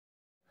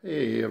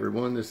Hey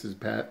everyone, this is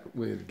Pat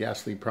with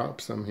Ghastly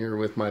Props. I'm here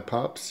with my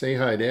pops. Say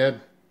hi,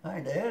 Dad. Hi,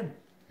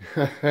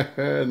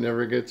 Dad.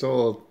 Never gets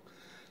old.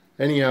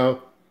 Anyhow,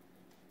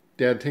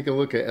 Dad, take a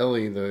look at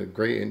Ellie, the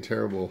great and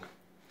terrible.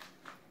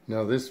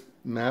 Now, this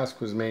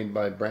mask was made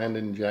by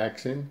Brandon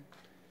Jackson,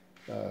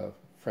 a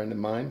friend of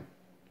mine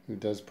who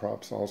does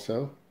props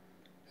also.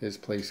 His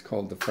place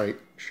called the Fright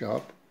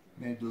Shop.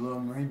 Made the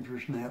Lone Ranger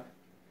snap.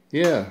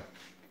 Yeah.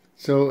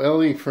 So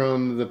Ellie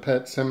from the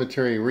Pet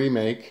Cemetery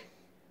remake.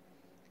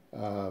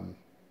 Um,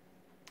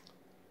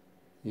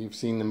 you've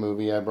seen the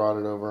movie. I brought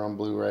it over on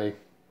Blu-ray.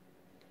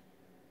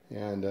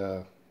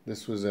 And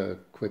this was a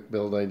quick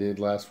build I did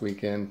last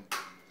weekend.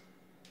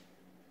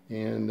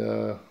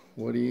 And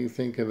what do you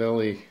think of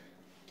Ellie?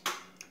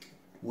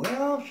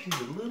 Well, she's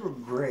a little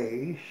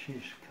gray.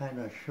 She's kind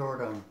of short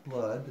on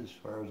blood, as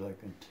far as I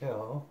can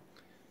tell.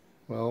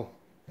 Well,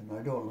 And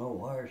I don't know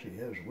why she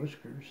has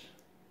whiskers.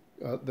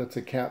 that's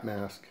a cat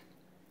mask.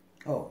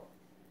 Oh.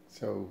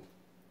 So,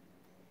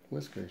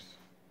 whiskers.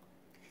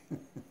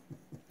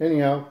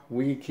 Anyhow,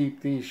 we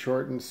keep these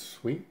short and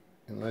sweet.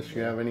 Unless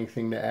you have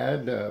anything to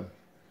add.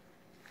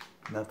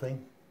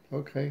 Nothing.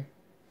 Okay.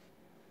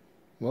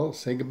 Well,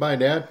 say goodbye,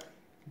 Dad.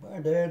 Bye,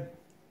 Dad.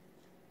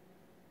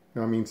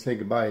 No, I mean say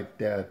goodbye,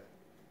 Dad.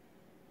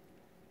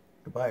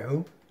 Goodbye,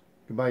 who?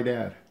 Goodbye,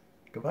 Dad.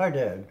 Goodbye,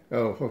 Dad.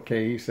 Oh,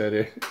 okay, you said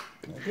it.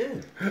 I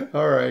did.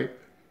 All right.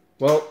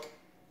 Well,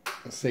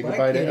 say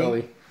goodbye to Kitty.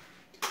 Ellie.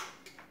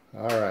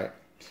 All right.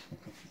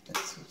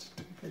 That's so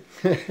stupid.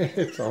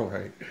 It's all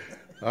right.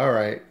 All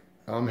right.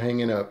 I'm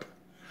hanging up.